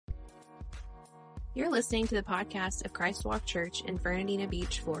You're listening to the podcast of Christ Walk Church in Fernandina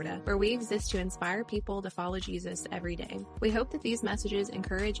Beach, Florida, where we exist to inspire people to follow Jesus every day. We hope that these messages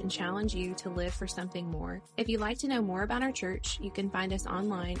encourage and challenge you to live for something more. If you'd like to know more about our church, you can find us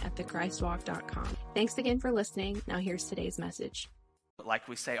online at thechristwalk.com. Thanks again for listening. Now here's today's message. Like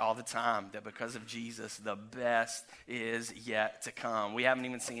we say all the time, that because of Jesus, the best is yet to come. We haven't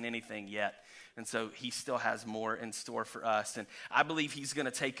even seen anything yet. And so he still has more in store for us. And I believe he's going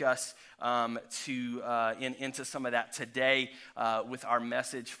to take us into some of that today with our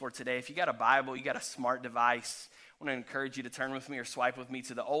message for today. If you got a Bible, you got a smart device, I want to encourage you to turn with me or swipe with me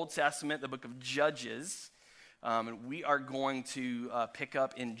to the Old Testament, the book of Judges. And we are going to pick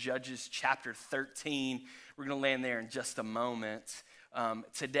up in Judges chapter 13. We're going to land there in just a moment.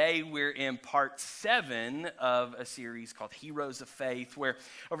 Today we're in part 7 of a series called Heroes of Faith, where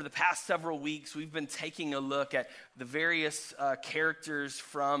over the past several weeks we've been taking a look at the various characters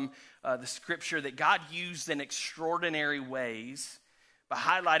from the scripture that God used in extraordinary ways by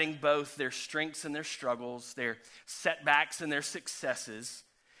highlighting both their strengths and their struggles, their setbacks and their successes,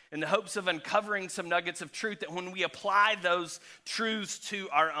 in the hopes of uncovering some nuggets of truth that when we apply those truths to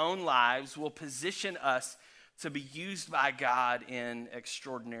our own lives will position us to be used by God in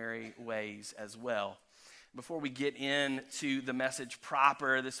extraordinary ways as well. Before we get into the message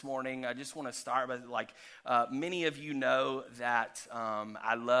proper this morning, I just want to start by many of you know that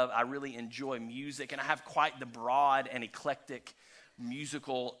I really enjoy music, and I have quite the broad and eclectic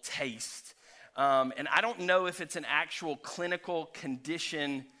musical taste. And I don't know if it's an actual clinical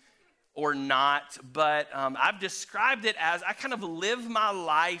condition or not, but I've described it as I kind of live my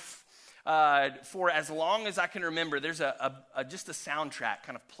life for as long as I can remember. There's just a soundtrack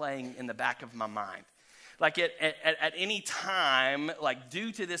kind of playing in the back of my mind. Like at any time, like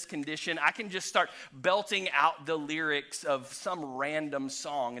due to this condition, I can just start belting out the lyrics of some random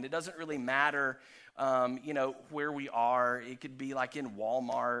song, and it doesn't really matter, where we are. It could be like in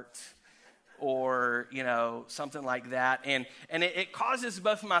Walmart or, something like that. And it causes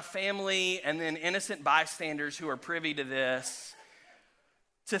both my family and then innocent bystanders who are privy to this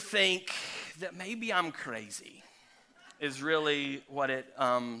to think that maybe I'm crazy is really what it,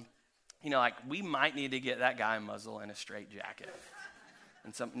 we might need to get that guy muzzle in a straitjacket.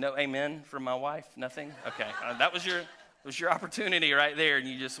 And no amen from my wife? Nothing? Okay, that was your opportunity right there, and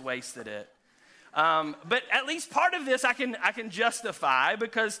you just wasted it. But at least part of this I can justify,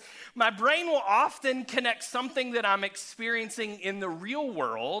 because my brain will often connect something that I'm experiencing in the real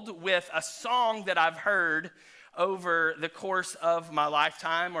world with a song that I've heard over the course of my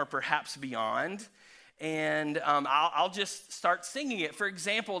lifetime or perhaps beyond. And I'll just start singing it. For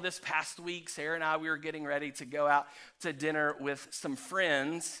example, this past week, Sarah and I, we were getting ready to go out to dinner with some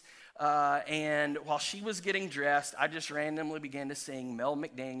friends. And while she was getting dressed, I just randomly began to sing Mel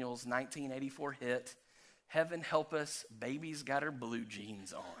McDaniel's 1984 hit, Heaven Help Us, Baby's Got Her Blue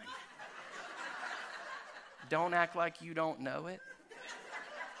Jeans On. Don't act like you don't know it.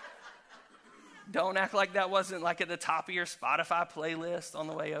 Don't act like that wasn't like at the top of your Spotify playlist on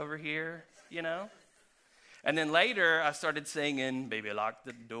the way over here, And then later I started singing, Baby Lock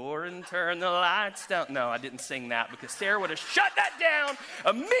the Door and Turn the Lights Down. No, I didn't sing that because Sarah would have shut that down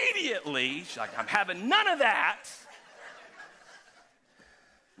immediately. She's like, I'm having none of that.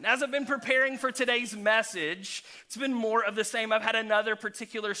 And as I've been preparing for today's message, it's been more of the same. I've had another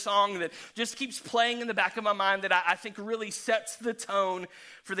particular song that just keeps playing in the back of my mind that I think really sets the tone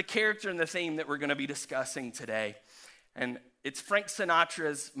for the character and the theme that we're going to be discussing today. And it's Frank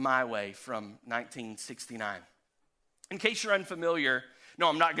Sinatra's My Way from 1969. In case you're unfamiliar, no,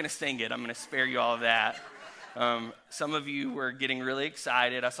 I'm not going to sing it. I'm going to spare you all of that. Some of you were getting really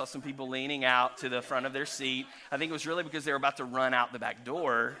excited. I saw some people leaning out to the front of their seat. I think it was really because they were about to run out the back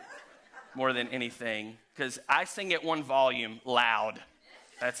door more than anything, because I sing at one volume loud.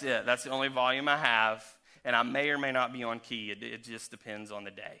 That's it. That's the only volume I have, and I may or may not be on key. It just depends on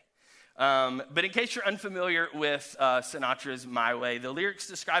the day. But in case you're unfamiliar with Sinatra's My Way, the lyrics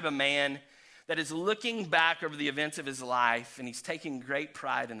describe a man that is looking back over the events of his life, and he's taking great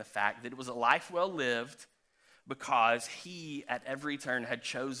pride in the fact that it was a life well lived, because he, at every turn, had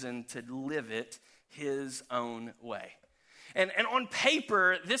chosen to live it his own way. And on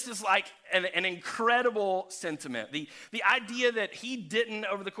paper, this is like an incredible sentiment. The idea that he didn't,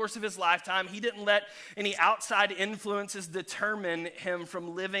 over the course of his lifetime, he didn't let any outside influences determine him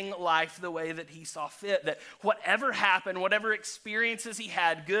from living life the way that he saw fit. That whatever happened, whatever experiences he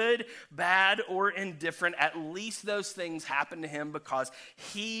had, good, bad, or indifferent, at least those things happened to him because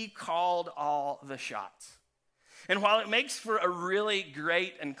he called all the shots. And while it makes for a really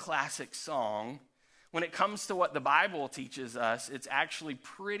great and classic song, when it comes to what the Bible teaches us, it's actually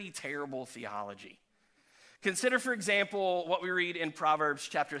pretty terrible theology. Consider, for example, what we read in Proverbs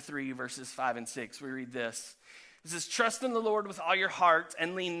chapter 3, verses 5 and 6. We read this. It says, trust in the Lord with all your heart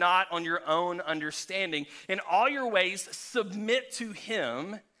and lean not on your own understanding. In all your ways, submit to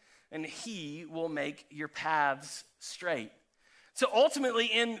him, and he will make your paths straight. So ultimately,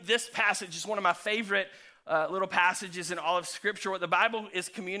 in this passage, is one of my favorite little passages in all of Scripture. What the Bible is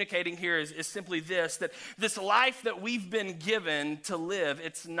communicating here is simply this, that this life that we've been given to live,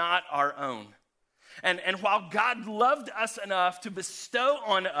 it's not our own. And while God loved us enough to bestow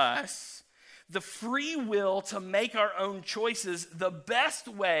on us the free will to make our own choices, the best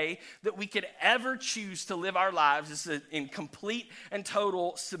way that we could ever choose to live our lives is in complete and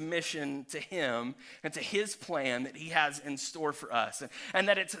total submission to him and to his plan that he has in store for us. And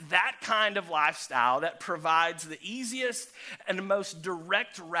that it's that kind of lifestyle that provides the easiest and most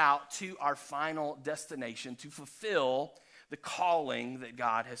direct route to our final destination to fulfill the calling that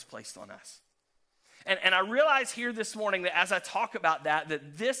God has placed on us. And I realize here this morning that as I talk about that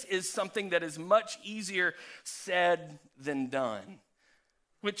this is something that is much easier said than done,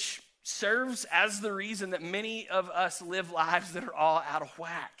 which serves as the reason that many of us live lives that are all out of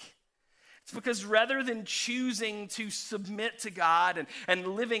whack. It's because rather than choosing to submit to God and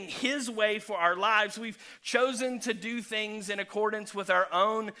living his way for our lives, we've chosen to do things in accordance with our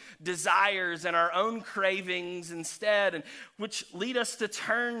own desires and our own cravings instead, and which lead us to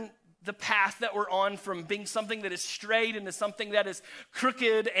turn the path that we're on from being something that is straight into something that is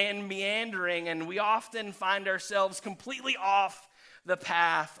crooked and meandering, and we often find ourselves completely off the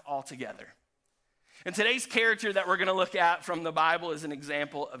path altogether. And today's character that we're going to look at from the Bible is an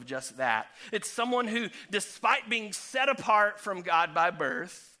example of just that. It's someone who, despite being set apart from God by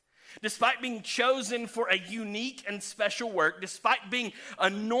birth, despite being chosen for a unique and special work, despite being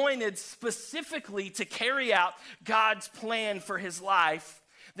anointed specifically to carry out God's plan for his life,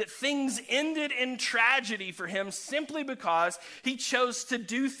 that things ended in tragedy for him simply because he chose to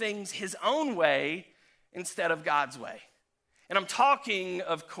do things his own way instead of God's way. And I'm talking,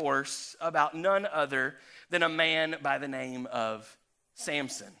 of course, about none other than a man by the name of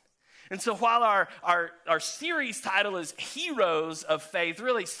Samson. And so while our series title is Heroes of Faith,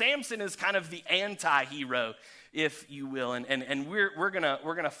 really Samson is kind of the anti-hero, if you will, and we're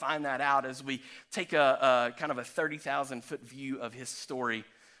gonna find that out as we take a kind of a 30,000-foot view of his story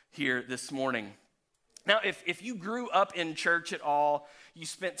here this morning. Now, if you grew up in church at all, you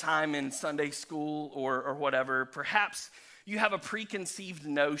spent time in Sunday school or whatever, perhaps you have a preconceived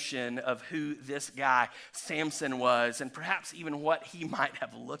notion of who this guy Samson was, and perhaps even what he might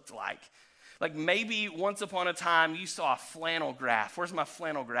have looked like. Like maybe once upon a time you saw a flannel graph. Where's my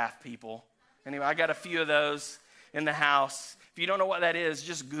flannel graph, people? Anyway, I got a few of those in the house. If you don't know what that is,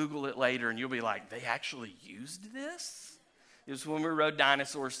 just Google it later and you'll be like, they actually used this? It was when we rode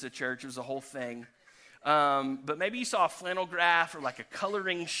dinosaurs to church. It was a whole thing. But maybe you saw a flannel graph or like a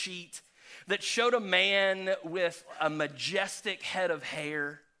coloring sheet that showed a man with a majestic head of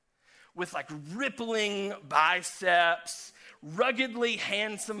hair, with like rippling biceps, ruggedly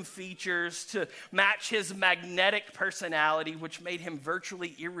handsome features to match his magnetic personality, which made him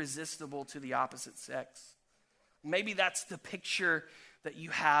virtually irresistible to the opposite sex. Maybe that's the picture that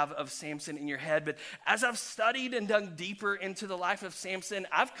you have of Samson in your head. But as I've studied and dug deeper into the life of Samson,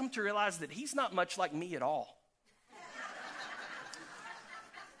 I've come to realize that he's not much like me at all.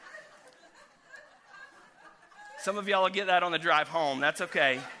 Some of y'all will get that on the drive home. That's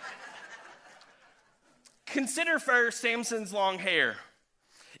okay. Consider first Samson's long hair.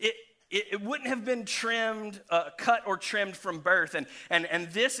 It wouldn't have been cut or trimmed from birth. And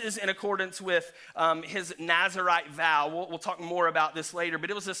this is in accordance with his Nazirite vow. We'll talk more about this later.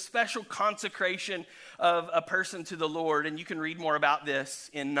 But it was a special consecration of a person to the Lord. And you can read more about this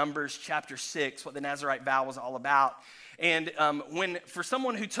in Numbers chapter 6, what the Nazirite vow was all about. And for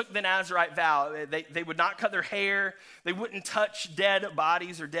someone who took the Nazirite vow, they would not cut their hair, they wouldn't touch dead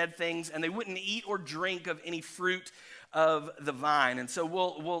bodies or dead things, and they wouldn't eat or drink of any fruit of the vine. And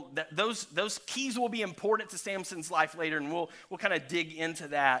so those keys will be important to Samson's life later, and we'll kind of dig into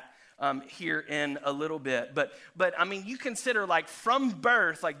that here in a little bit. But I mean, you consider like from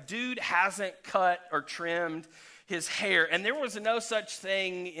birth, like dude hasn't cut or trimmed his hair. And there was no such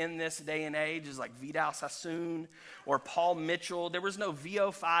thing in this day and age as like Vidal Sassoon or Paul Mitchell. There was no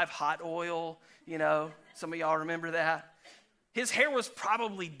VO5 hot oil, you know. Some of y'all remember that? His hair was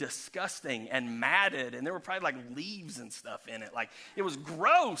probably disgusting and matted, and there were probably like leaves and stuff in it. Like, it was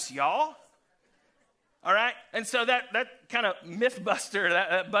gross, y'all. All right? And so that kind of myth buster,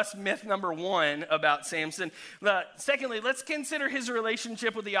 that busts myth number one about Samson. Secondly, let's consider his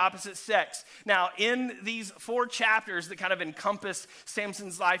relationship with the opposite sex. Now, in these 4 chapters that kind of encompass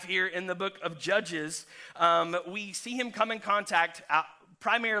Samson's life here in the book of Judges, we see him come in contact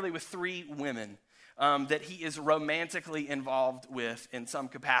primarily with 3 women that he is romantically involved with in some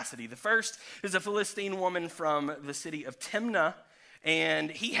capacity. The first is a Philistine woman from the city of Timnah, and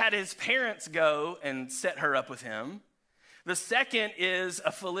he had his parents go and set her up with him. The second is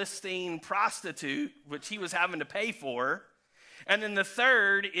a Philistine prostitute, which he was having to pay for. And then the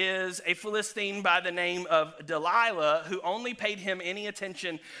third is a Philistine by the name of Delilah, who only paid him any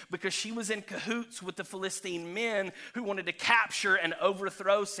attention because she was in cahoots with the Philistine men who wanted to capture and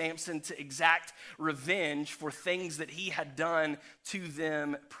overthrow Samson to exact revenge for things that he had done to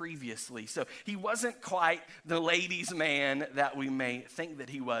them previously. So he wasn't quite the ladies' man that we may think that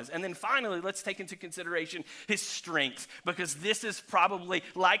he was. And then finally, let's take into consideration his strength, because this is probably,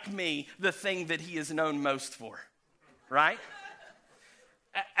 like me, the thing that he is known most for, right?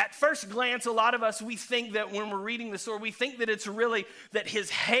 At first glance, a lot of us, we think that when we're reading the story, we think that it's really that his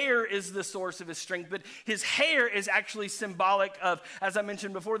hair is the source of his strength, but his hair is actually symbolic of, as I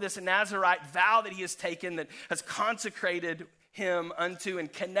mentioned before, this Nazirite vow that he has taken that has consecrated him unto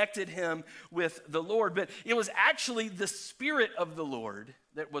and connected him with the Lord. But it was actually the Spirit of the Lord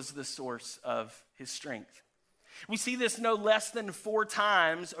that was the source of his strength. We see this no less than 4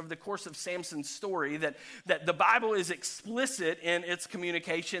 times over the course of Samson's story, that the Bible is explicit in its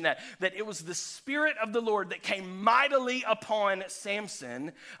communication that it was the Spirit of the Lord that came mightily upon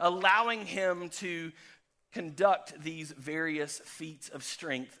Samson, allowing him to conduct these various feats of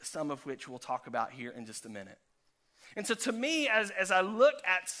strength, some of which we'll talk about here in just a minute. And so to me, as I look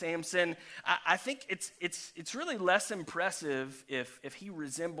at Samson, I think it's really less impressive if he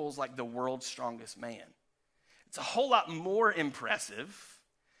resembles like the world's strongest man. It's a whole lot more impressive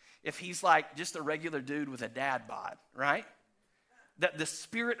if he's like just a regular dude with a dad bod, right? That the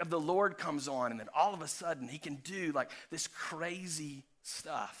Spirit of the Lord comes on and then all of a sudden he can do like this crazy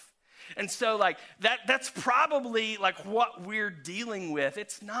stuff. And so like that's probably like what we're dealing with.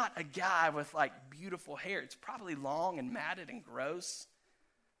 It's not a guy with like beautiful hair. It's probably long and matted and gross.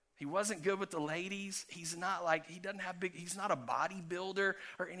 He wasn't good with the ladies. He's not like, he's not a bodybuilder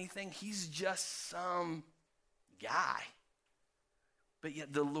or anything. He's just some guy. But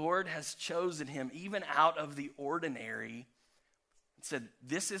yet the Lord has chosen him even out of the ordinary and said,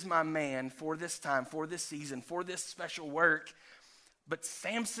 this is my man for this time, for this season, for this special work. But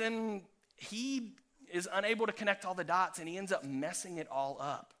Samson, he is unable to connect all the dots and he ends up messing it all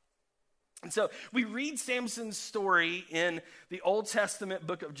up. And so we read Samson's story in the Old Testament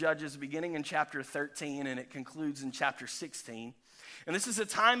book of Judges beginning in chapter 13 and it concludes in chapter 16. And this is a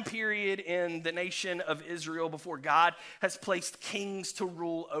time period in the nation of Israel before God has placed kings to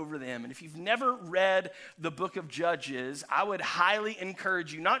rule over them. And if you've never read the book of Judges, I would highly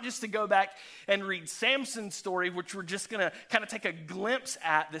encourage you not just to go back and read Samson's story, which we're just going to kind of take a glimpse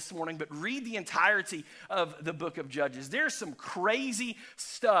at this morning, but read the entirety of the book of Judges. There's some crazy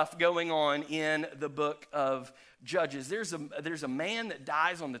stuff going on in the book of Judges. There's a man that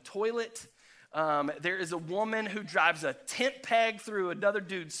dies on the toilet. There is a woman who drives a tent peg through another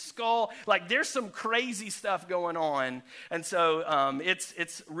dude's skull. Like there's some crazy stuff going on, and so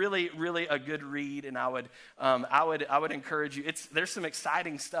it's really, really a good read. And I would encourage you. There's some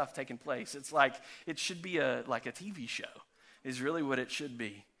exciting stuff taking place. It's like it should be like a TV show, is really what it should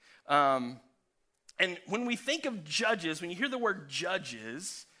be. And when we think of judges, when you hear the word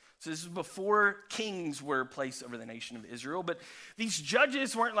judges. So this is before kings were placed over the nation of Israel. But these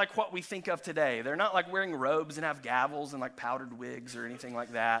judges weren't like what we think of today. They're not like wearing robes and have gavels and like powdered wigs or anything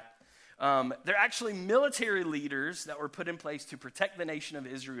like that. They're actually military leaders that were put in place to protect the nation of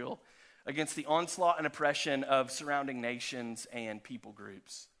Israel against the onslaught and oppression of surrounding nations and people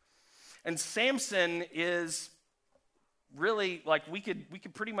groups. And Samson is really, like we could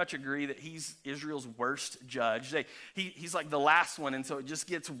pretty much agree that he's Israel's worst judge. He's like the last one, and so it just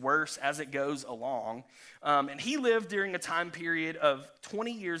gets worse as it goes along. And he lived during a time period of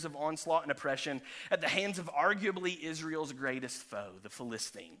 20 years of onslaught and oppression at the hands of arguably Israel's greatest foe, the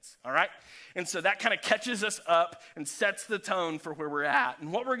Philistines, all right? And so that kind of catches us up and sets the tone for where we're at.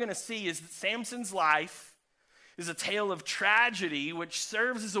 And what we're going to see is that Samson's life is a tale of tragedy which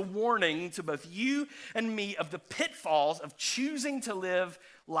serves as a warning to both you and me of the pitfalls of choosing to live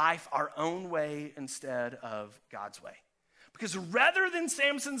life our own way instead of God's way. Because rather than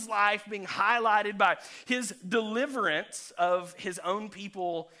Samson's life being highlighted by his deliverance of his own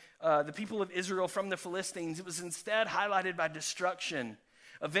people, the people of Israel from the Philistines, it was instead highlighted by destruction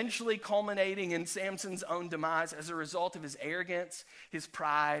eventually culminating in Samson's own demise as a result of his arrogance, his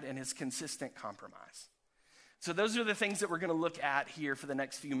pride, and his consistent compromise. So those are the things that we're going to look at here for the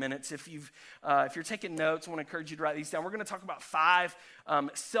next few minutes. If you're taking notes, I want to encourage you to write these down. We're going to talk about 5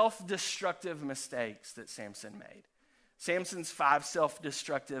 self-destructive mistakes that Samson made. Samson's 5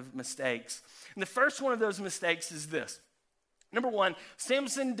 self-destructive mistakes. And the first one of those mistakes is this. Number 1,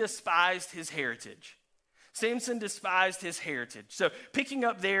 Samson despised his heritage. Samson despised his heritage. So picking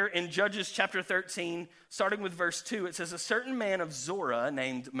up there in Judges chapter 13, starting with verse 2, it says, a certain man of Zorah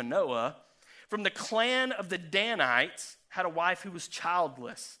named Manoah from the clan of the Danites had a wife who was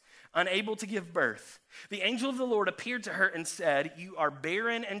childless, unable to give birth. The angel of the Lord appeared to her and said, you are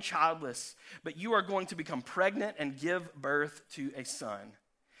barren and childless, but you are going to become pregnant and give birth to a son.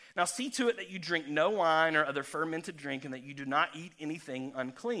 Now see to it that you drink no wine or other fermented drink and that you do not eat anything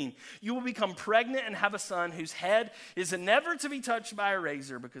unclean. You will become pregnant and have a son whose head is never to be touched by a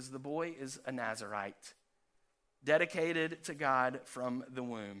razor because the boy is a Nazirite, dedicated to God from the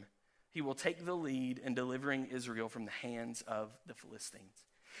womb. He will take the lead in delivering Israel from the hands of the Philistines.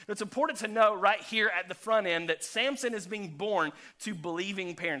 Now, it's important to note right here at the front end that Samson is being born to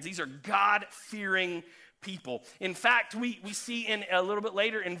believing parents. These are God-fearing people. In fact, we see in a little bit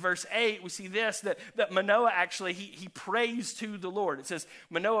later in verse 8, we see this, that Manoah actually, he prays to the Lord. It says,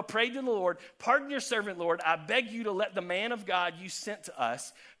 Manoah prayed to the Lord, pardon your servant, Lord. I beg you to let the man of God you sent to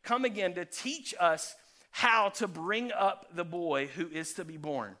us come again to teach us how to bring up the boy who is to be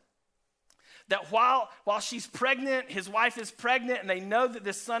born. That while she's pregnant, his wife is pregnant, and they know that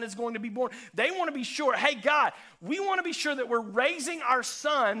this son is going to be born, they want to be sure, hey, God, we want to be sure that we're raising our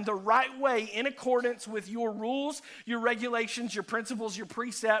son the right way in accordance with your rules, your regulations, your principles, your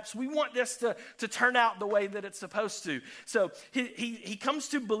precepts. We want this to turn out the way that it's supposed to. So he comes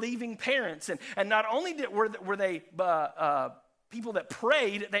to believing parents, and not only were they people that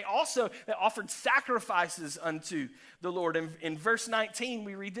prayed, they offered sacrifices unto the Lord. In verse 19,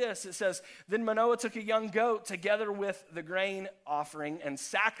 we read this. It says, then Manoah took a young goat together with the grain offering and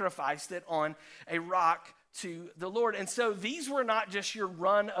sacrificed it on a rock to the Lord. And so these were not just your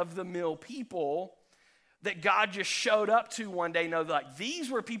run-of-the-mill people that God just showed up to one day. No, like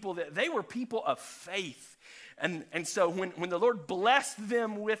these were people they were people of faith. And so when the Lord blessed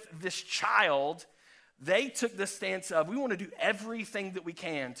them with this child, they took the stance of, we want to do everything that we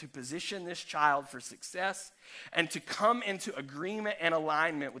can to position this child for success and to come into agreement and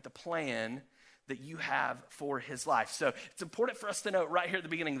alignment with the plan that you have for his life. So it's important for us to note right here at the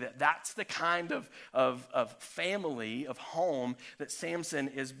beginning that that's the kind of family, of home that Samson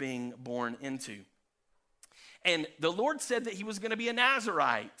is being born into. And the Lord said that he was going to be a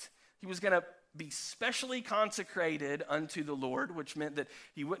Nazirite. He was going to be specially consecrated unto the Lord, which meant that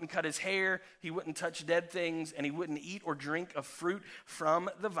he wouldn't cut his hair, he wouldn't touch dead things, and he wouldn't eat or drink of fruit from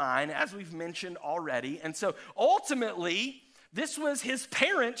the vine, as we've mentioned already. And so ultimately, this was his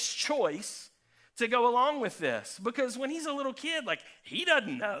parents' choice to go along with this, because when he's a little kid, like, he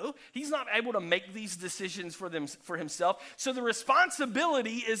doesn't know. He's not able to make these decisions for himself. So the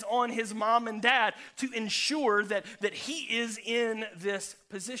responsibility is on his mom and dad to ensure that he is in this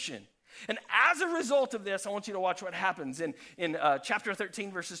position. And as a result of this, I want you to watch what happens. In chapter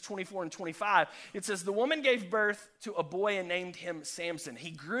 13, verses 24 and 25, it says, the woman gave birth to a boy and named him Samson.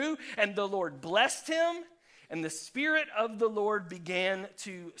 He grew, and the Lord blessed him, and the Spirit of the Lord began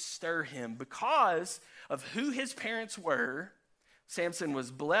to stir him. Because of who his parents were, Samson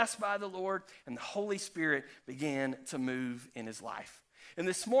was blessed by the Lord, and the Holy Spirit began to move in his life. And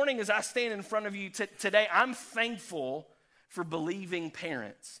this morning, as I stand in front of you today, I'm thankful for believing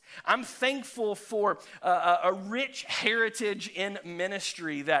parents. I'm thankful for a rich heritage in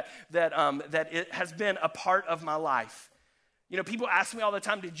ministry that it has been a part of my life. You know, people ask me all the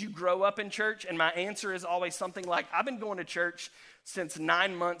time, did you grow up in church? And my answer is always something like, I've been going to church since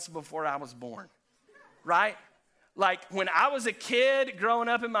 9 months before I was born, right? Like when I was a kid growing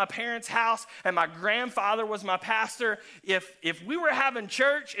up in my parents' house and my grandfather was my pastor, if we were having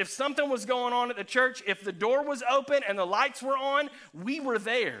church, if something was going on at the church, if the door was open and the lights were on, we were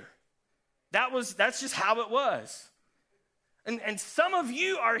there. That's just how it was. And some of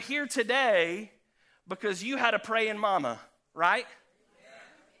you are here today because you had a praying mama, right?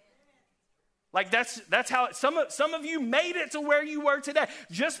 Like that's how some of you made it to where you were today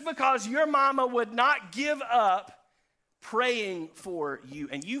just because your mama would not give up praying for you,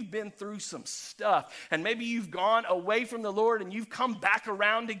 and you've been through some stuff, and maybe you've gone away from the Lord and you've come back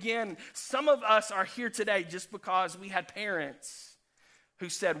around again. Some of us are here today just because we had parents who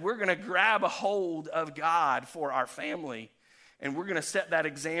said, we're going to grab a hold of God for our family, and we're going to set that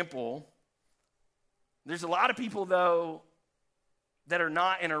example. There's a lot of people, though, that are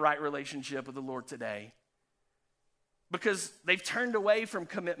not in a right relationship with the Lord today because they've turned away from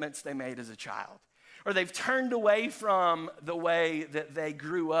commitments they made as a child, or they've turned away from the way that they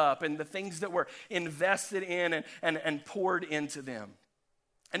grew up and the things that were invested in and poured into them.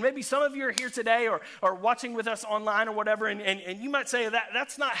 And maybe some of you are here today or watching with us online or whatever, and you might say,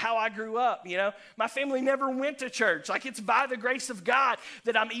 that's not how I grew up, you know? My family never went to church. Like, it's by the grace of God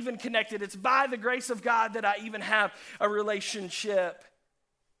that I'm even connected. It's by the grace of God that I even have a relationship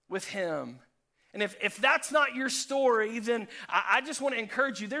with him. And if that's not your story, then I just want to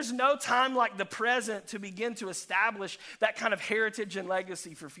encourage you, there's no time like the present to begin to establish that kind of heritage and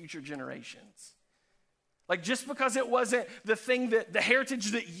legacy for future generations. Like, just because it wasn't the thing that the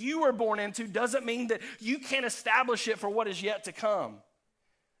heritage that you were born into doesn't mean that you can't establish it for what is yet to come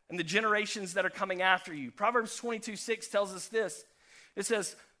and the generations that are coming after you. Proverbs 22:6 tells us this. It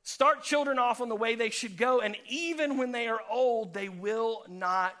says, start children off on the way they should go, and even when they are old, they will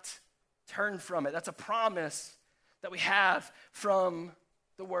not turn from it. That's a promise that we have from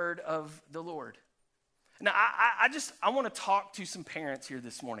the word of the Lord. Now, I want to talk to some parents here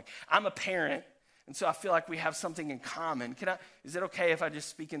this morning. I'm a parent. And so I feel like we have something in common. Is it okay if I just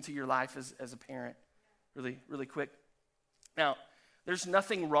speak into your life as a parent really, really quick? Now, there's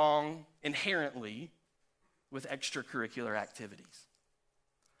nothing wrong inherently with extracurricular activities.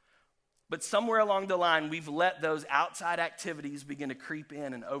 But somewhere along the line, we've let those outside activities begin to creep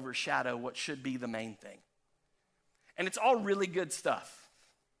in and overshadow what should be the main thing. And it's all really good stuff.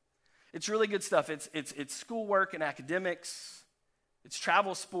 It's really good stuff. It's schoolwork and academics. It's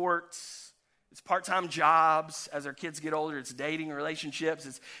travel sports. It's part-time jobs as our kids get older. It's dating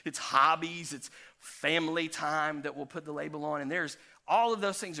relationships. It's hobbies. It's family time that we'll put the label on. And there's all of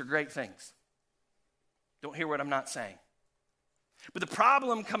those things are great things. Don't hear what I'm not saying. But the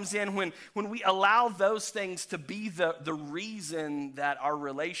problem comes in when we allow those things to be the reason that our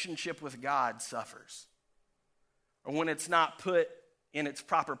relationship with God suffers. Or when it's not put in its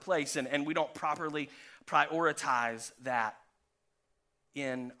proper place and we don't properly prioritize that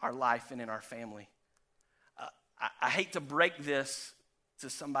in our life and in our family. I hate to break this to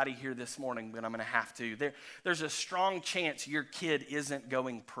somebody here this morning, but I'm going to have to. There's a strong chance your kid isn't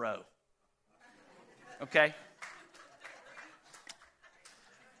going pro. Okay?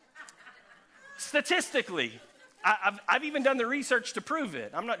 Statistically, I've even done the research to prove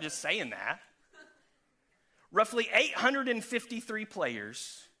it. I'm not just saying that. Roughly 853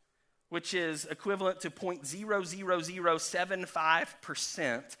 players, which is equivalent to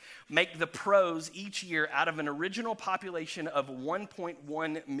 0.00075%, make the pros each year out of an original population of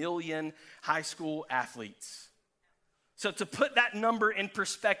 1.1 million high school athletes. So to put that number in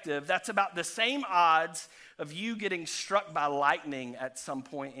perspective, that's about the same odds of you getting struck by lightning at some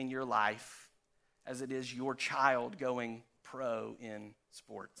point in your life as it is your child going pro in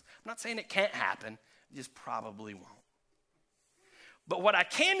sports. I'm not saying it can't happen, it just probably won't. But what I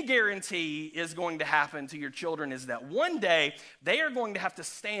can guarantee is going to happen to your children is that one day they are going to have to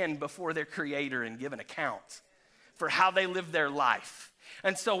stand before their Creator and give an account for how they live their life.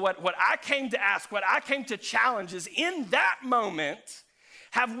 And so what I came to ask, what I came to challenge is, in that moment,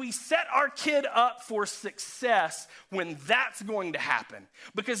 have we set our kid up for success when that's going to happen?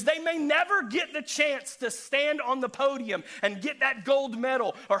 Because they may never get the chance to stand on the podium and get that gold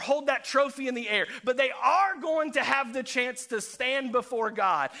medal or hold that trophy in the air, but they are going to have the chance to stand before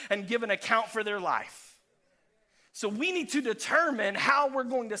God and give an account for their life. So we need to determine how we're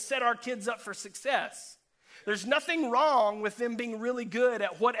going to set our kids up for success. There's nothing wrong with them being really good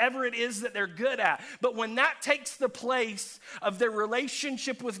at whatever it is that they're good at. But when that takes the place of their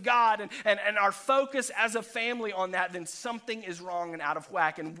relationship with God and our focus as a family on that, then something is wrong and out of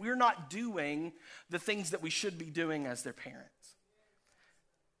whack. And we're not doing the things that we should be doing as their parents.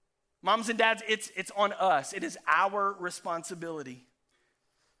 Moms and dads, it's on us. It is our responsibility.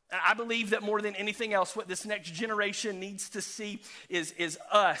 I believe that more than anything else, what this next generation needs to see is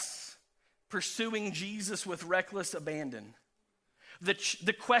us pursuing Jesus with reckless abandon.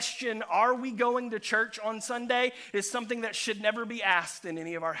 The question, are we going to church on Sunday, is something that should never be asked in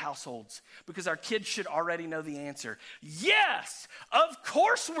any of our households, because our kids should already know the answer. Yes, of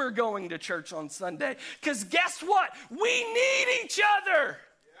course we're going to church on Sunday, because guess what? We need each other.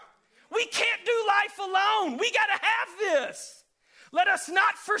 We can't do life alone. We got to have this. Let us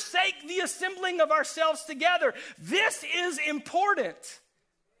not forsake the assembling of ourselves together. This is important.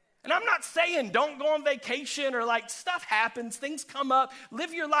 And I'm not saying don't go on vacation or like stuff happens, things come up,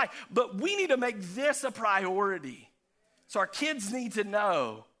 live your life. But we need to make this a priority. So our kids need to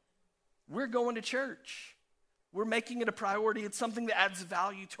know we're going to church. We're making it a priority. It's something that adds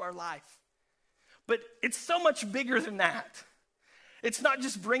value to our life. But it's so much bigger than that. It's not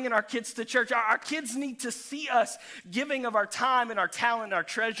just bringing our kids to church. Our kids need to see us giving of our time and our talent and our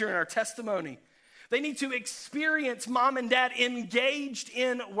treasure and our testimony. They need to experience mom and dad engaged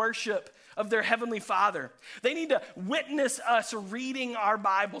in worship of their Heavenly Father. They need to witness us reading our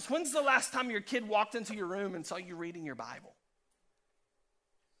Bibles. When's the last time your kid walked into your room and saw you reading your Bible?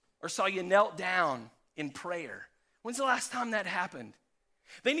 Or saw you knelt down in prayer? When's the last time that happened?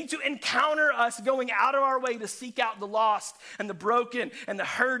 They need to encounter us going out of our way to seek out the lost and the broken and the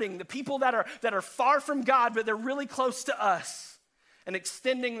hurting, the people that are far from God, but they're really close to us, and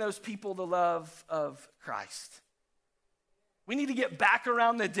extending those people the love of Christ. We need to get back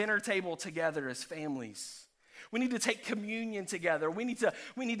around the dinner table together as families. We need to take communion together. We need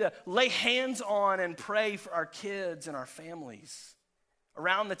to lay hands on and pray for our kids and our families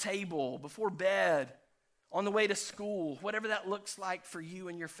around the table, before bed, on the way to school, whatever that looks like for you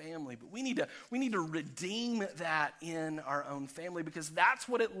and your family. But we need to redeem that in our own family, because that's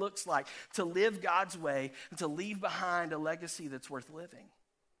what it looks like to live God's way and to leave behind a legacy that's worth living.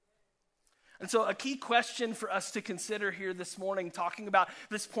 And so a key question for us to consider here this morning, talking about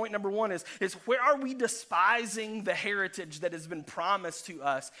this point number one, is where are we despising the heritage that has been promised to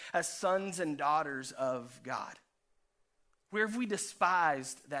us as sons and daughters of God? Where have we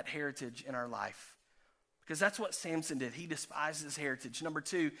despised that heritage in our life? Because that's what Samson did. He despised his heritage. Number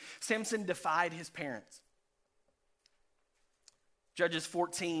two, Samson defied his parents. Judges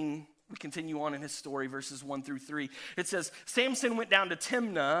 14, we continue on in his story, verses 1 through 3. It says, Samson went down to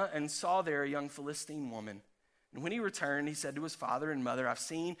Timnah and saw there a young Philistine woman. And when he returned, he said to his father and mother, I've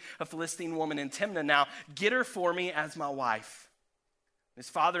seen a Philistine woman in Timnah. Now get her for me as my wife. His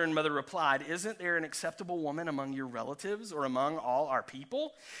father and mother replied, isn't there an acceptable woman among your relatives or among all our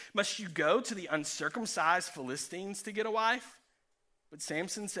people? Must you go to the uncircumcised Philistines to get a wife? But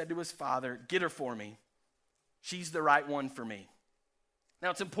Samson said to his father, get her for me. She's the right one for me.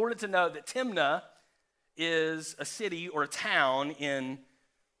 Now it's important to note that Timnah is a city or a town in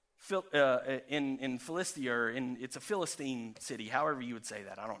Philistia, or it's a Philistine city, however you would say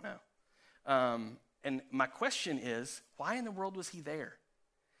that, I don't know. And my question is, why in the world was he there?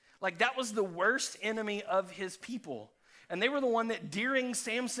 Like, that was the worst enemy of his people. And they were the one that during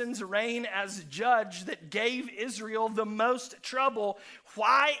Samson's reign as judge that gave Israel the most trouble.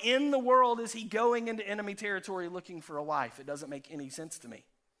 Why in the world is he going into enemy territory looking for a wife? It doesn't make any sense to me.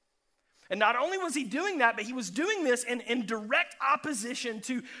 And not only was he doing that, but he was doing this in direct opposition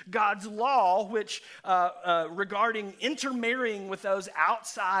to God's law, which regarding intermarrying with those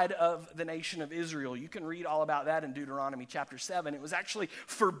outside of the nation of Israel. You can read all about that in Deuteronomy chapter 7. It was actually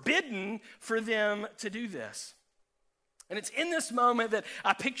forbidden for them to do this. And it's in this moment that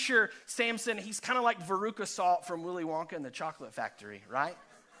I picture Samson. He's kind of like Veruca Salt from Willy Wonka and the Chocolate Factory, right?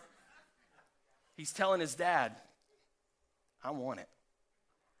 He's telling his dad, I want it.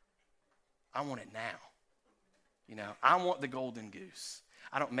 I want it now. You know, I want the golden goose.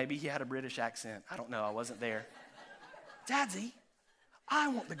 Maybe he had a British accent. I don't know. I wasn't there. Dadsy, I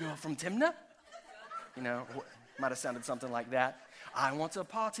want the girl from Timnah. You know, might have sounded something like that. I want a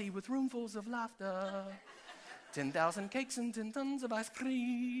party with roomfuls of laughter. 10,000 cakes and 10 tons of ice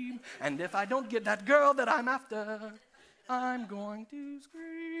cream. And if I don't get that girl that I'm after, I'm going to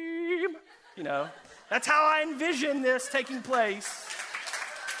scream. You know, that's how I envision this taking place.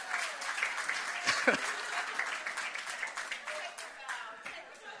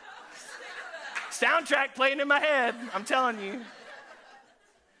 Soundtrack playing in my head, I'm telling you.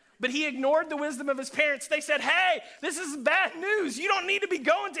 But he ignored the wisdom of his parents. They said, hey, this is bad news. You don't need to be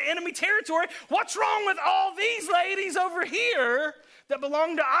going to enemy territory. What's wrong with all these ladies over here that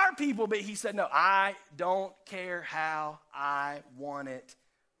belong to our people? But he said, no, I don't care how, I want it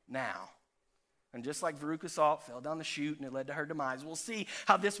now. And just like Veruca Salt fell down the chute and it led to her demise, we'll see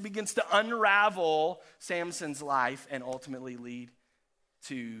how this begins to unravel Samson's life and ultimately lead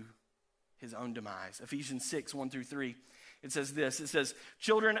to his own demise. Ephesians 6, 1 through 3, it says this. It says,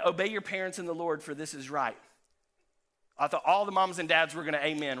 children, obey your parents in the Lord, for this is right. I thought all the moms and dads were going to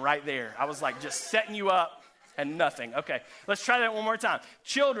amen right there. I was like just setting you up and nothing. Okay, let's try that one more time.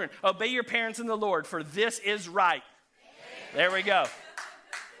 Children, obey your parents in the Lord, for this is right. There we go.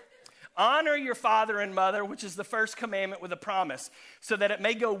 Honor your father and mother, which is the first commandment with a promise, so that it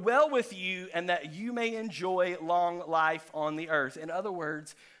may go well with you and that you may enjoy long life on the earth. In other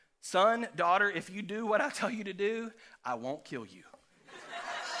words, son, daughter, if you do what I tell you to do, I won't kill you.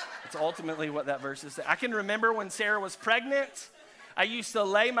 That's ultimately what that verse is saying. I can remember when Sarah was pregnant, I used to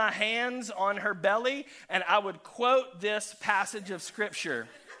lay my hands on her belly and I would quote this passage of scripture.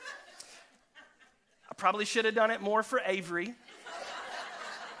 I probably should have done it more for Avery.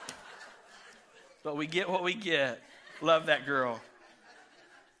 But we get what we get. Love that girl.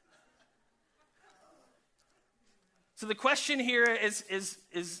 So the question here is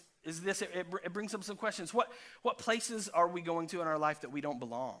this, it brings up some questions. What places are we going to in our life that we don't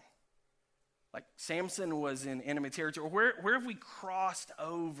belong? Like Samson was in enemy territory. Where have we crossed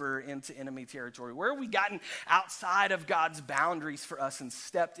over into enemy territory? Where have we gotten outside of God's boundaries for us and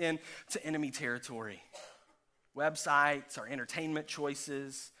stepped into enemy territory? Websites, our entertainment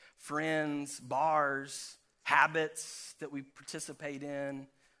choices, friends, bars, habits that we participate in.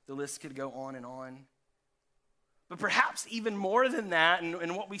 The list could go on and on. But perhaps even more than that,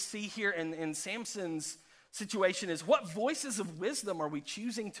 and what we see here in Samson's situation is, what voices of wisdom are we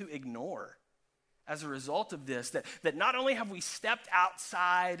choosing to ignore as a result of this? That not only have we stepped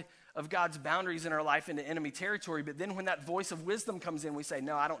outside of God's boundaries in our life into enemy territory, but then when that voice of wisdom comes in, we say,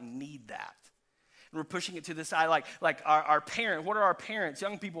 no, I don't need that. And we're pushing it to the side, like our parents. What are our parents?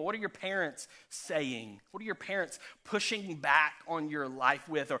 Young people, what are your parents saying? What are your parents pushing back on your life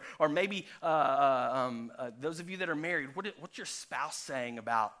with? Or maybe those of you that are married, what's your spouse saying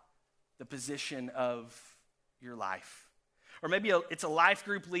about the position of your life? Or maybe it's a life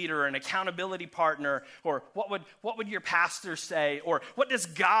group leader or an accountability partner. Or what would your pastor say? Or what does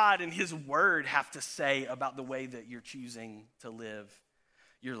God and his word have to say about the way that you're choosing to live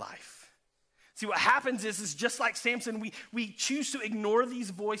your life? See, what happens is just like Samson, we choose to ignore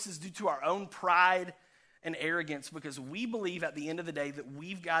these voices due to our own pride and arrogance because we believe at the end of the day that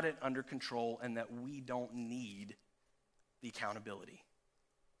we've got it under control and that we don't need the accountability.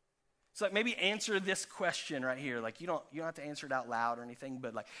 So maybe answer this question right here. Like you don't have to answer it out loud or anything,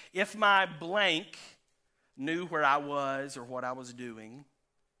 but like if my blank knew where I was or what I was doing,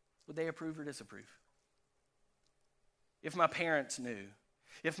 would they approve or disapprove? If my parents knew,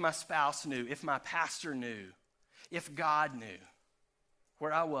 if my spouse knew, if my pastor knew, if God knew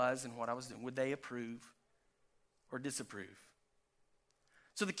where I was and what I was doing, would they approve or disapprove?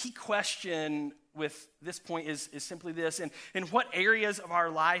 So the key question with this point is simply this. In what areas of our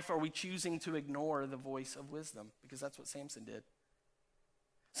life are we choosing to ignore the voice of wisdom? Because that's what Samson did.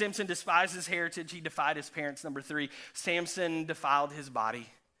 Samson despised his heritage. He defied his parents. Number 3, Samson defiled his body.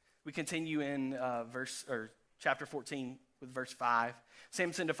 We continue in chapter 14 with verse 5.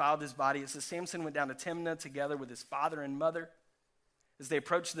 Samson defiled his body. It says, Samson went down to Timnah together with his father and mother. As they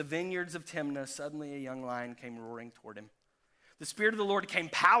approached the vineyards of Timnah, suddenly a young lion came roaring toward him. The Spirit of the Lord came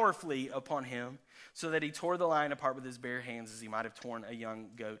powerfully upon him, so that he tore the lion apart with his bare hands as he might have torn a young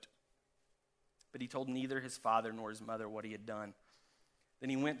goat. But he told neither his father nor his mother what he had done. Then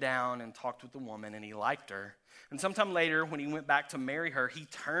he went down and talked with the woman, and he liked her. And sometime later, when he went back to marry her, he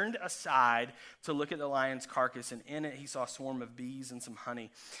turned aside to look at the lion's carcass, and in it he saw a swarm of bees and some honey.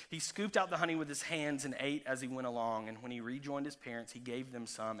 He scooped out the honey with his hands and ate as he went along. And when he rejoined his parents, he gave them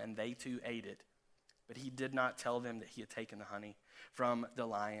some, and they too ate it. But he did not tell them that he had taken the honey from the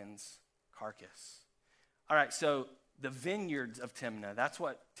lion's carcass. All right, so the vineyards of Timnah, that's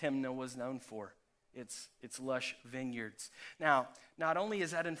what Timnah was known for. It's lush vineyards. Now, not only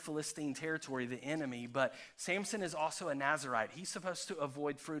is that in Philistine territory, the enemy, but Samson is also a Nazirite. He's supposed to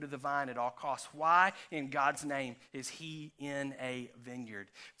avoid fruit of the vine at all costs. Why, in God's name, is he in a vineyard?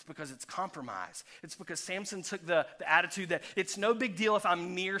 It's because it's compromise. It's because Samson took the attitude that it's no big deal if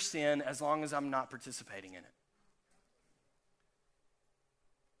I'm near sin as long as I'm not participating in it.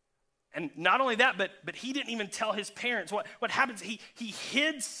 And not only that, but he didn't even tell his parents. What happens, he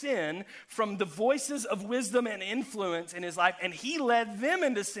hid sin from the voices of wisdom and influence in his life, and he led them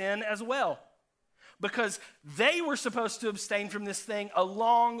into sin as well. Because they were supposed to abstain from this thing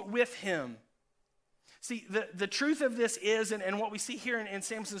along with him. See, the truth of this is, and what we see here in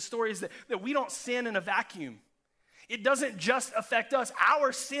Samson's story is that we don't sin in a vacuum. It doesn't just affect us.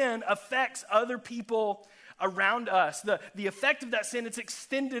 Our sin affects other people around us. The effect of that sin, it's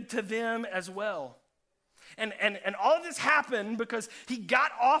extended to them as well. And all of this happened because he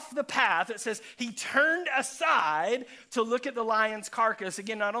got off the path. It says he turned aside to look at the lion's carcass.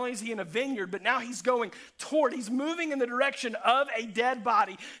 Again, not only is he in a vineyard, but now he's moving in the direction of a dead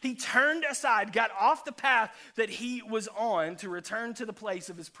body. He turned aside, got off the path that he was on to return to the place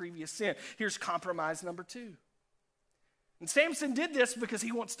of his previous sin. Here's compromise number 2. And Samson did this because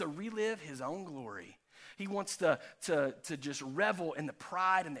he wants to relive his own glory. He wants to just revel in the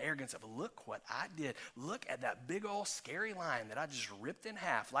pride and the arrogance of, look what I did. Look at that big old scary lion that I just ripped in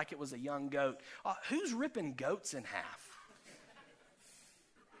half like it was a young goat. Who's ripping goats in half?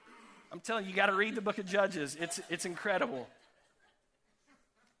 I'm telling you, you got to read the book of Judges. It's incredible.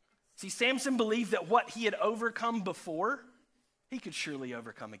 See, Samson believed that what he had overcome before, he could surely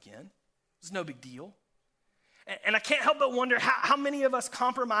overcome again. It's no big deal. And I can't help but wonder how many of us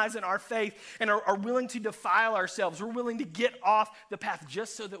compromise in our faith and are willing to defile ourselves. We're willing to get off the path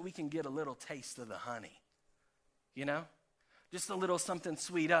just so that we can get a little taste of the honey. you know? Just a little something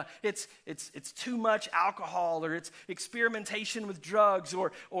sweet. It's too much alcohol, or it's experimentation with drugs,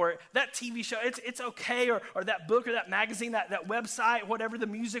 or that TV show. It's okay, or that book or that magazine, that website, whatever the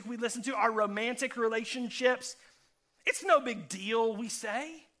music we listen to, our romantic relationships. It's no big deal, we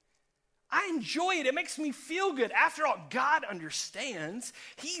say. I enjoy it. It makes me feel good. After all, God understands.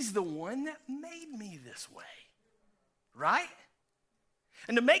 He's the one that made me this way, right?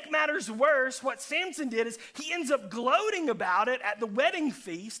 And to make matters worse, what Samson did is he ends up gloating about it at the wedding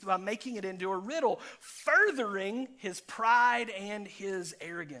feast by making it into a riddle, furthering his pride and his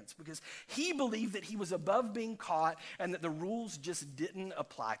arrogance, because he believed that he was above being caught and that the rules just didn't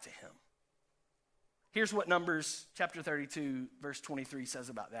apply to him. Here's what Numbers chapter 32, verse 23 says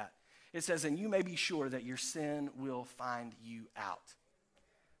about that. It says, "And you may be sure that your sin will find you out."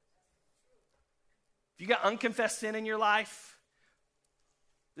 If you got unconfessed sin in your life,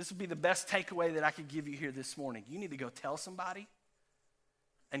 this would be the best takeaway that I could give you here this morning. You need to go tell somebody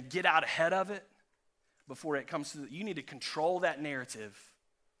and get out ahead of it before it comes to you need to control that narrative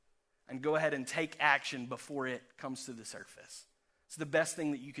and go ahead and take action before it comes to the surface. It's the best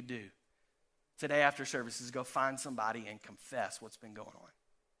thing that you could do today after service is go find somebody and confess what's been going on.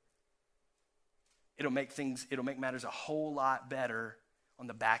 It'll make matters a whole lot better on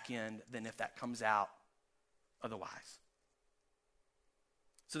the back end than if that comes out otherwise.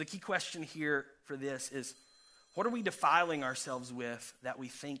 So the key question here for this is, what are we defiling ourselves with that we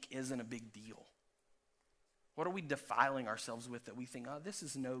think isn't a big deal? What are we defiling ourselves with that we think, oh, this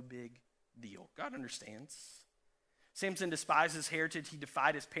is no big deal? God understands. Samson despised his heritage. He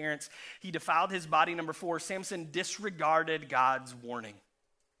defied his parents. He defiled his body. Number 4, Samson disregarded God's warning.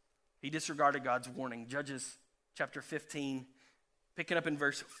 He disregarded God's warning. Judges chapter 15, picking up in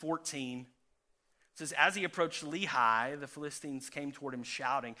verse 14, it says, "As he approached Lehi, the Philistines came toward him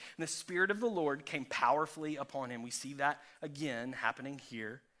shouting, and the Spirit of the Lord came powerfully upon him." We see that again happening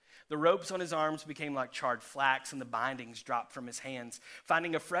here. "The ropes on his arms became like charred flax, and the bindings dropped from his hands.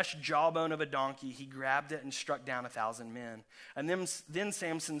 Finding a fresh jawbone of a donkey, he grabbed it and struck down 1,000 men. And then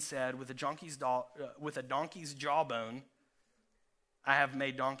Samson said, with a donkey's jawbone, I have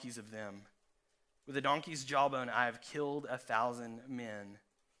made donkeys of them. With a donkey's jawbone, I have killed 1,000 men."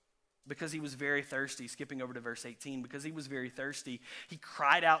 Because he was very thirsty, skipping over to verse 18, because he was very thirsty, he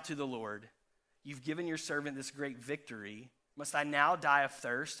cried out to the Lord, "You've given your servant this great victory. Must I now die of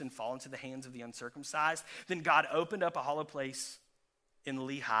thirst and fall into the hands of the uncircumcised?" Then God opened up a hollow place in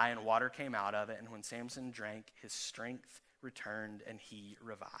Lehi, and water came out of it. And when Samson drank, his strength returned and he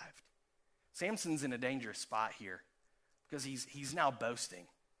revived. Samson's in a dangerous spot here because he's now boasting.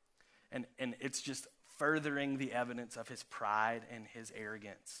 And it's just furthering the evidence of his pride and his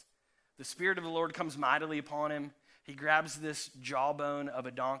arrogance. The Spirit of the Lord comes mightily upon him. He grabs this jawbone of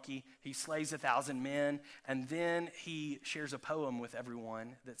a donkey. He slays 1,000 men. And then he shares a poem with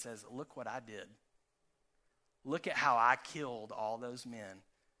everyone that says, "Look what I did. Look at how I killed all those men.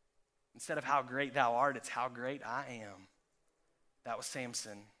 Instead of how great thou art, it's how great I am." That was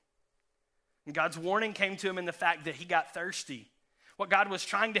Samson. And God's warning came to him in the fact that he got thirsty. What God was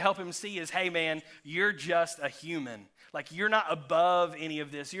trying to help him see is, hey man, you're just a human. Like, you're not above any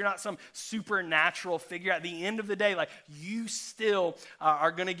of this. You're not some supernatural figure. At the end of the day, like, you still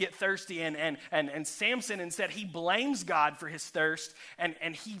are going to get thirsty. And Samson, instead, he blames God for his thirst,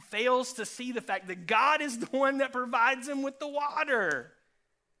 and he fails to see the fact that God is the one that provides him with the water.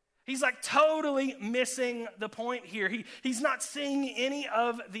 He's like totally missing the point here. He's not seeing any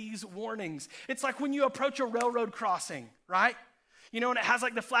of these warnings. It's like when you approach a railroad crossing, right? You know, and it has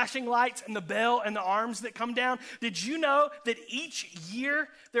like the flashing lights and the bell and the arms that come down. Did you know that each year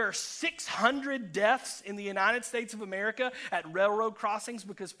there are 600 deaths in the United States of America at railroad crossings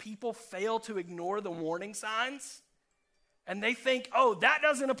because people fail to ignore the warning signs? And they think, oh, that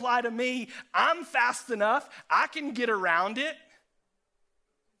doesn't apply to me. I'm fast enough. I can get around it.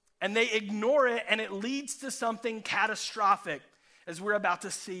 And they ignore it, and it leads to something catastrophic, as we're about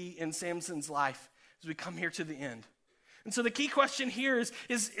to see in Samson's life as we come here to the end. And so the key question here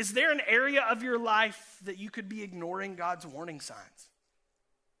is there an area of your life that you could be ignoring God's warning signs?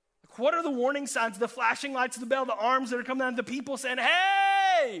 Like, what are the warning signs? The flashing lights, the bell, the arms that are coming down, the people saying,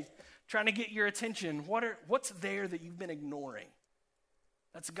 hey, trying to get your attention. What's there that you've been ignoring?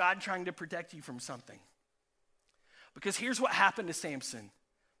 That's God trying to protect you from something. Because here's what happened to Samson.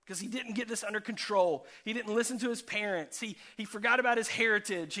 Because he didn't get this under control. He didn't listen to his parents. He forgot about his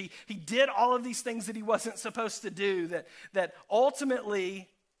heritage. He did all of these things that he wasn't supposed to do. That ultimately,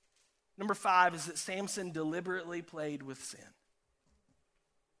 number 5 is that Samson deliberately played with sin.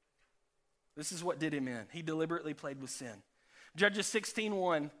 This is what did him in. He deliberately played with sin. Judges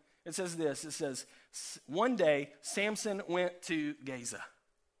 16:1, It says this. It says, one day, Samson went to Gaza.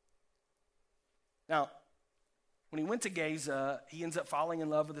 Now, when he went to Gaza, he ends up falling in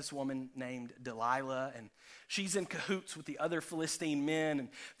love with this woman named Delilah, and she's in cahoots with the other Philistine men, and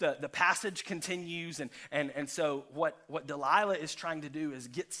the passage continues, and so what Delilah is trying to do is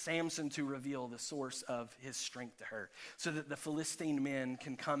get Samson to reveal the source of his strength to her, so that the Philistine men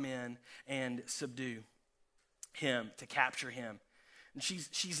can come in and subdue him, to capture him. And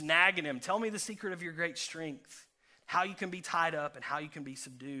she's nagging him, tell me the secret of your great strength, how you can be tied up and how you can be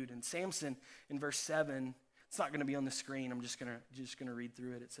subdued. And Samson, in verse 7, it's not going to be on the screen. I'm just going to read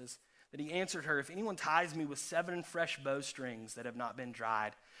through it. It says that he answered her, if anyone ties me with 7 fresh bowstrings that have not been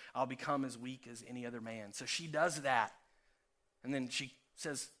dried, I'll become as weak as any other man. So she does that. And then she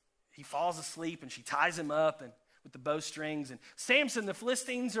says he falls asleep, and she ties him up and with the bowstrings. And Samson, the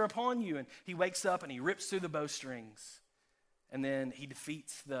Philistines are upon you. And he wakes up and he rips through the bowstrings. And then he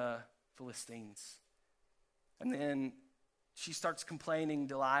defeats the Philistines. And then she starts complaining,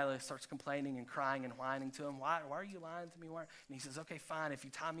 Delilah starts complaining and crying and whining to him. Why are you lying to me? And he says, okay, fine, if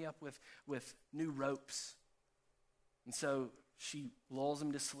you tie me up with new ropes. And so she lulls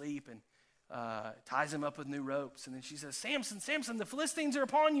him to sleep and ties him up with new ropes. And then she says, Samson, Samson, the Philistines are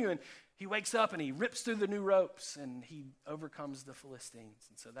upon you. And he wakes up and he rips through the new ropes and he overcomes the Philistines.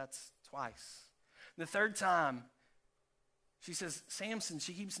 And so that's twice. And the third time, she says, Samson,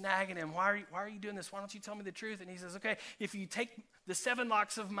 she keeps nagging him, why are you doing this? Why don't you tell me the truth? And he says, okay, if you take the 7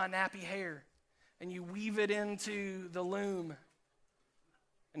 locks of my nappy hair and you weave it into the loom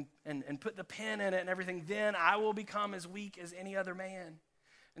and put the pin in it and everything, then I will become as weak as any other man.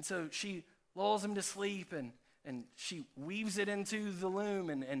 And so she lulls him to sleep and she weaves it into the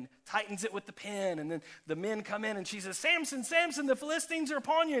loom and tightens it with the pin. And then the men come in and she says, Samson, Samson, the Philistines are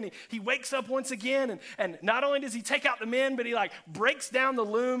upon you. And he wakes up once again. And not only does he take out the men, but he breaks down the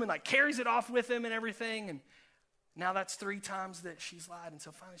loom and carries it off with him and everything. And now that's 3 times that she's lied. And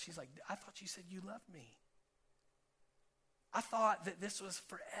so finally she's like, I thought you said you loved me. I thought that this was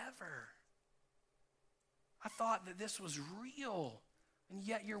forever. I thought that this was real. And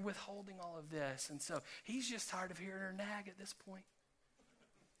yet you're withholding all of this. And so he's just tired of hearing her nag at this point.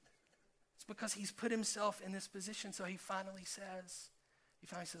 It's because he's put himself in this position. So he finally says,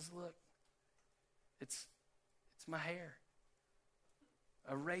 look, it's my hair.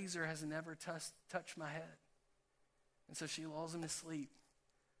 A razor has never touched my head. And so she lulls him to sleep.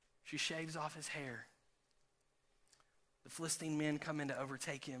 She shaves off his hair. The Philistine men come in to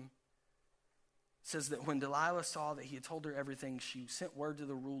overtake him. It says that when Delilah saw that he had told her everything, she sent word to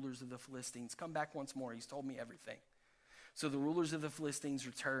the rulers of the Philistines, come back once more, he's told me everything. So the rulers of the Philistines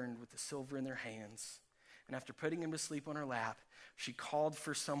returned with the silver in their hands. And after putting him to sleep on her lap, she called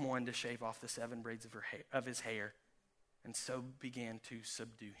for someone to shave off the 7 braids of his hair, and so began to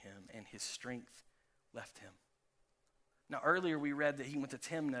subdue him, and his strength left him. Now earlier we read that he went to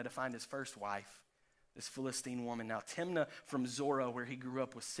Timnah to find his first wife, this Philistine woman. Now Timnah from Zorah, where he grew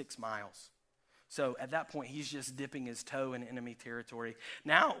up, was 6 miles. So at that point, he's just dipping his toe in enemy territory.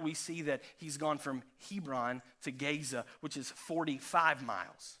 Now we see that he's gone from Hebron to Gaza, which is 45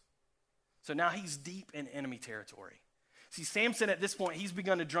 miles. So now he's deep in enemy territory. See, Samson at this point, he's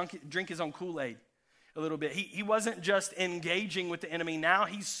begun to drink his own Kool-Aid a little bit. He wasn't just engaging with the enemy. Now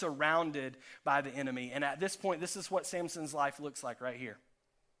he's surrounded by the enemy. And at this point, this is what Samson's life looks like right here.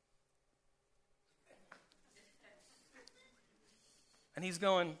 And he's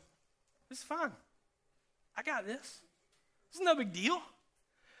going, this is fine. I got this. This is no big deal.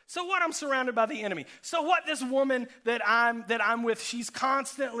 So what? I'm surrounded by the enemy. So what? This woman that I'm with, she's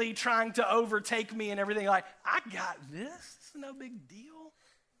constantly trying to overtake me and everything. I got this. This is no big deal.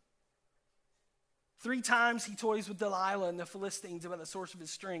 3 times he toys with Delilah and the Philistines about the source of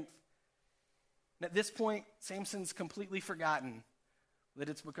his strength. And at this point, Samson's completely forgotten that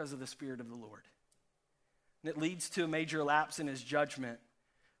it's because of the Spirit of the Lord. And it leads to a major lapse in his judgment,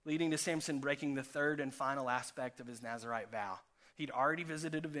 leading to Samson breaking the 3rd and final aspect of his Nazirite vow. He'd already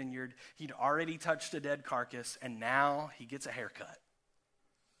visited a vineyard, he'd already touched a dead carcass, and now he gets a haircut,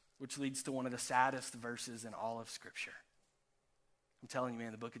 which leads to one of the saddest verses in all of Scripture. I'm telling you,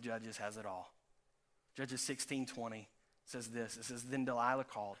 man, the book of Judges has it all. Judges 16:20 says this. It says, then Delilah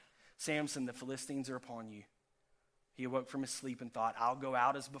called, Samson, the Philistines are upon you. He awoke from his sleep and thought, I'll go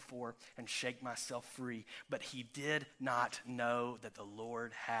out as before and shake myself free. But he did not know that the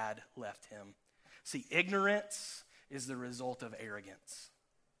Lord had left him. See, ignorance is the result of arrogance.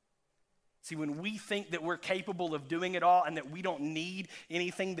 See, when we think that we're capable of doing it all and that we don't need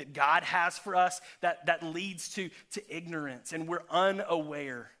anything that God has for us, that leads to ignorance. And we're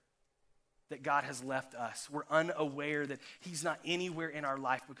unaware that God has left us. We're unaware that he's not anywhere in our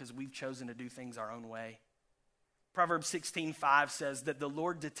life because we've chosen to do things our own way. Proverbs 16:5 says that the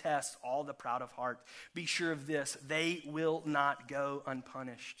Lord detests all the proud of heart. Be sure of this, they will not go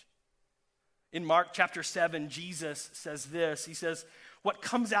unpunished. In Mark chapter 7, Jesus says this. He says, what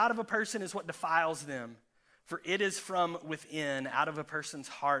comes out of a person is what defiles them. For it is from within, out of a person's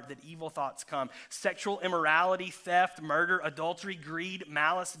heart, that evil thoughts come. Sexual immorality, theft, murder, adultery, greed,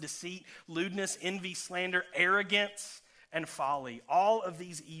 malice, deceit, lewdness, envy, slander, arrogance, and folly. All of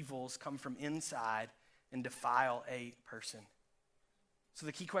these evils come from inside and defile a person. So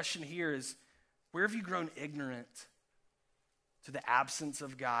the key question here is, where have you grown ignorant to the absence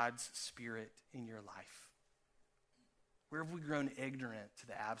of God's Spirit in your life? Where have we grown ignorant to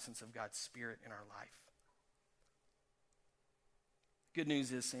the absence of God's Spirit in our life? Good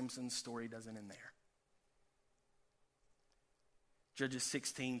news is Samson's story doesn't end there. Judges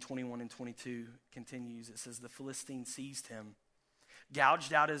 16:21 and 22 continues. It says, the Philistine seized him,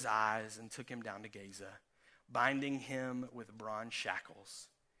 gouged out his eyes, and took him down to Gaza, binding him with bronze shackles.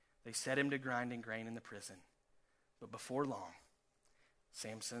 They set him to grinding grain in the prison. But before long,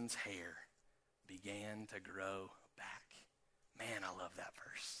 Samson's hair began to grow back. Man, I love that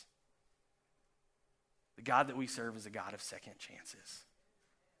verse. The God that we serve is a God of second chances.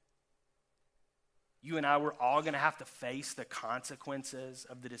 You and I, we're all going to have to face the consequences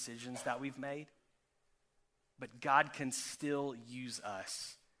of the decisions that we've made. But God can still use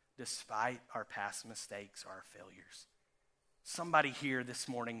us despite our past mistakes or our failures. Somebody here this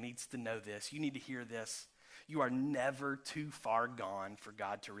morning needs to know this. You need to hear this. You are never too far gone for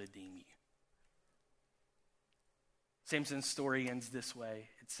God to redeem you. Samson's story ends this way.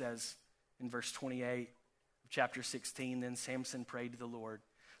 It says in verse 28 of chapter 16, then Samson prayed to the Lord,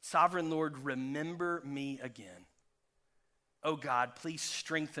 Sovereign Lord, remember me again. Oh God, please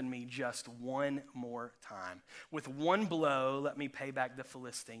strengthen me just one more time. With one blow, let me pay back the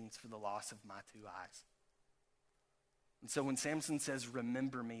Philistines for the loss of my two eyes. And so when Samson says,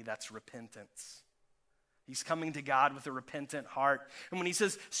 remember me, that's repentance. He's coming to God with a repentant heart. And when he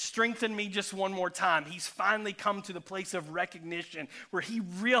says, strengthen me just one more time, he's finally come to the place of recognition where he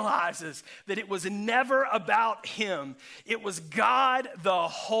realizes that it was never about him. It was God the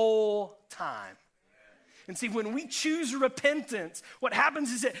whole time. And see, when we choose repentance, what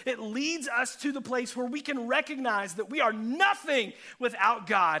happens is it leads us to the place where we can recognize that we are nothing without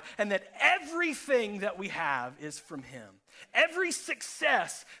God and that everything that we have is from him. Every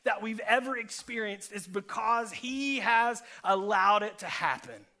success that we've ever experienced is because he has allowed it to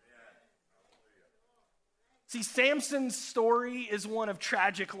happen. See, Samson's story is one of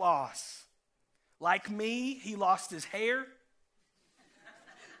tragic loss. Like me, he lost his hair.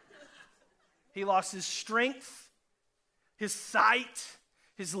 He lost his strength, his sight,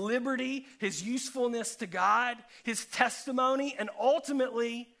 his liberty, his usefulness to God, his testimony, and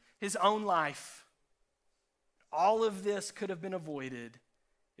ultimately his own life. All of this could have been avoided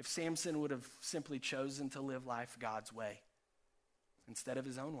if Samson would have simply chosen to live life God's way instead of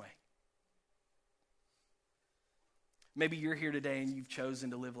his own way. Maybe you're here today and you've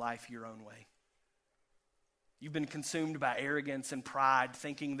chosen to live life your own way. You've been consumed by arrogance and pride,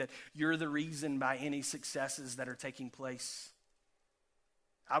 thinking that you're the reason by any successes that are taking place.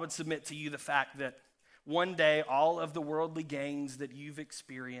 I would submit to you the fact that one day all of the worldly gains that you've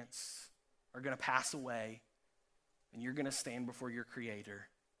experienced are going to pass away, and you're going to stand before your Creator.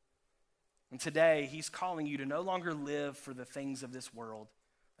 And today, he's calling you to no longer live for the things of this world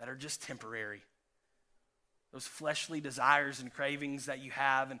that are just temporary. Those fleshly desires and cravings that you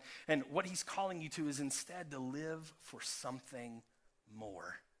have. And what he's calling you to is instead to live for something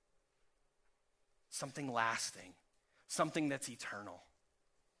more. Something lasting. Something that's eternal.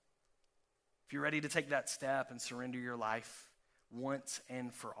 If you're ready to take that step and surrender your life once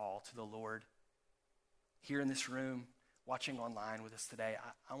and for all to the Lord, here in this room, watching online with us today,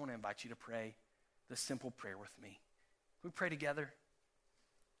 I want to invite you to pray this simple prayer with me. Can we pray together?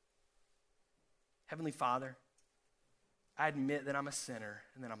 Heavenly Father, I admit that I'm a sinner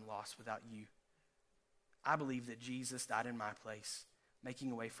and that I'm lost without you. I believe that Jesus died in my place, making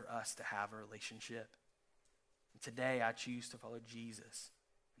a way for us to have a relationship. And today I choose to follow Jesus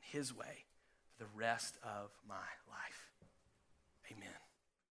and his way for the rest of my life. Amen.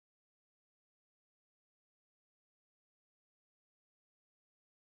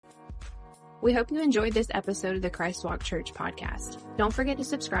 We hope you enjoyed this episode of the Christ Walk Church podcast. Don't forget to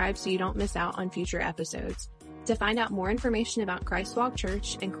subscribe so you don't miss out on future episodes. To find out more information about Christ Walk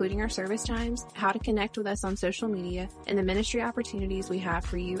Church, including our service times, how to connect with us on social media, and the ministry opportunities we have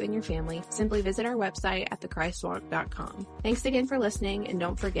for you and your family, simply visit our website at thechristwalk.com. Thanks again for listening, and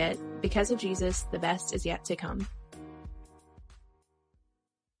don't forget, because of Jesus, the best is yet to come.